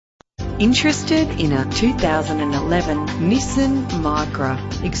Interested in a 2011 Nissan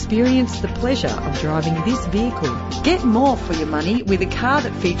Micra? Experience the pleasure of driving this vehicle. Get more for your money with a car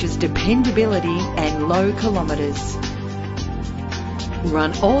that features dependability and low kilometres.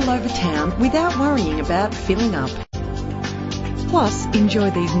 Run all over town without worrying about filling up. Plus,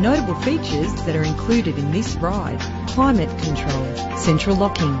 enjoy these notable features that are included in this ride: climate control, central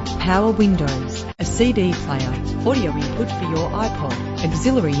locking, power windows, a CD player, audio input for your iPod,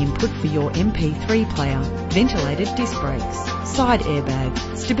 auxiliary input for your MP3 player, ventilated disc brakes, side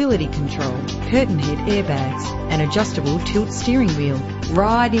airbag, stability control, curtain head airbags, and adjustable tilt steering wheel.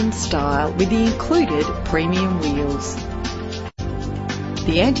 Ride in style with the included premium wheels.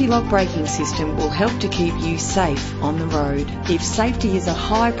 The anti-lock braking system will help to keep you safe on the road. If safety is a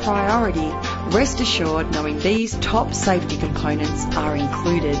high priority, rest assured knowing these top safety components are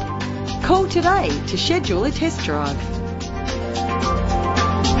included. Call today to schedule a test drive.